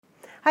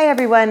Hi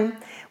everyone,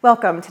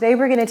 welcome. Today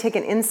we're going to take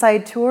an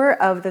inside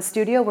tour of the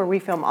studio where we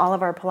film all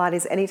of our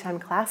Pilates Anytime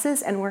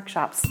classes and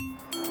workshops.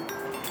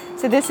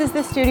 So this is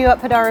the studio at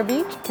Padara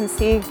Beach. You can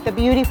see the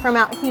beauty from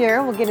out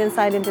here. We'll get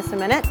inside in just a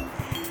minute.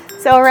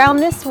 So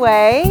around this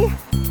way,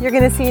 you're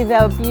going to see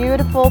the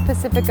beautiful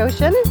Pacific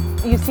Ocean.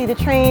 You see the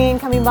train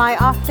coming by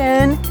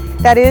often.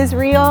 That is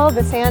real,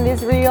 the sand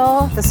is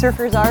real, the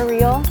surfers are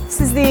real.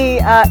 This is the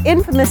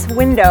infamous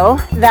window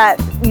that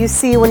you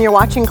see when you're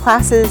watching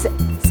classes.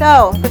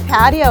 So the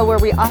patio where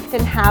we often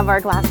have our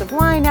glass of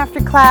wine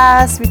after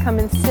class, we come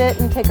and sit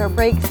and take our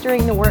breaks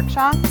during the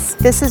workshops.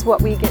 This is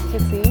what we get to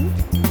see.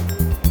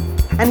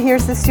 And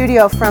here's the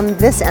studio from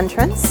this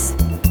entrance.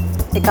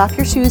 Take off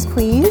your shoes,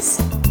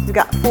 please. We've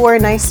got 4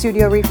 nice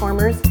studio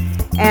reformers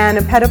and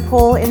a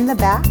pedipole in the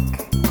back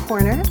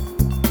corner.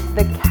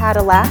 The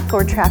Cadillac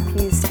or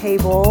trapeze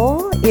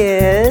table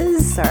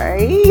is,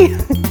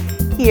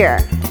 here.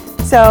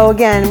 So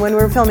again, when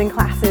we're filming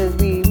classes,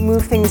 we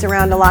move things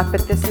around a lot,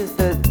 but this is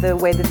the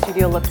way the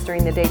studio looks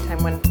during the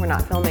daytime when we're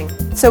not filming.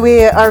 So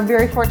we are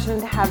very fortunate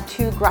to have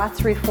 2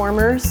 Gratz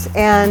reformers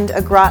and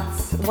a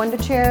Gratz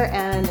Wunda chair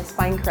and a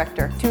spine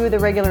corrector. 2 of the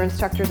regular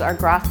instructors are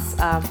Gratz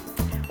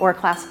or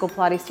classical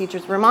Pilates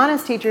teachers.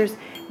 Romana's teachers,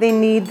 they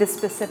need the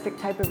specific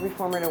type of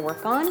reformer to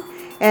work on.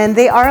 And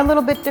they are a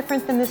little bit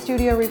different than the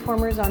studio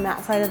reformers on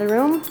that side of the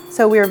room.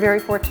 So we are very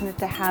fortunate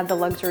to have the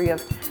luxury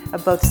of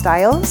both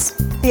styles.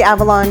 The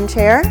Avalon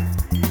chair,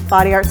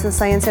 Body Arts and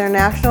Science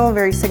International,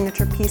 very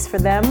signature piece for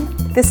them.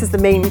 This is the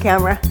main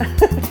camera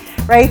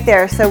right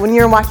there. So when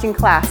you're watching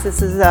class,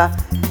 this is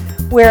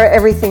where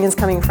everything is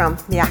coming from.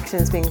 The action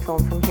is being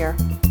filmed from here.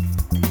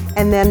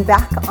 And then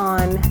back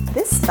on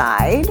this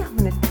side, I'm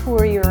going to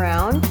tour you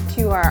around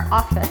to our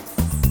office,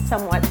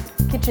 somewhat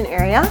kitchen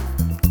area,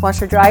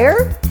 washer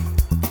dryer,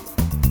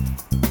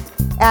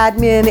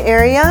 admin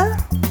area,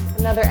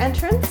 another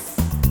entrance,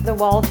 the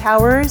wall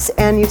towers,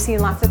 and you've seen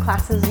lots of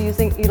classes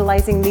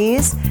utilizing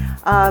these.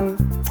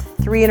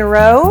 3 in a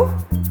row.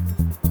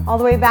 All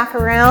the way back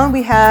around,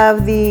 we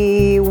have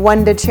the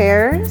Wunda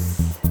chairs.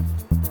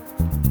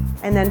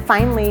 And then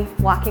finally,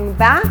 walking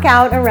back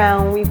out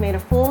around, we've made a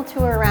full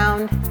tour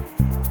around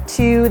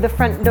to the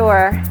front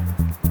door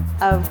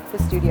of the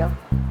studio.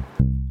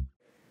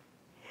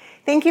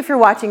 Thank you for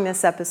watching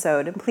this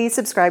episode, and please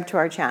subscribe to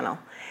our channel.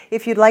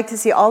 If you'd like to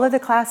see all of the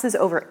classes,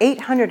 over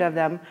 800 of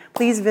them,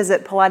 please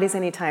visit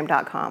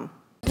pilatesanytime.com.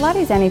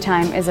 Pilates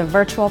Anytime is a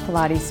virtual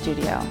Pilates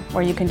studio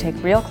where you can take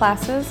real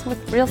classes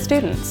with real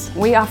students.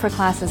 We offer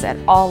classes at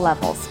all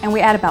levels, and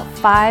we add about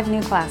 5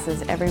 new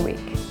classes every week.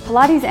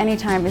 Pilates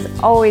Anytime is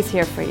always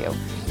here for you,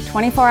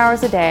 24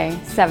 hours a day,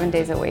 7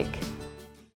 days a week.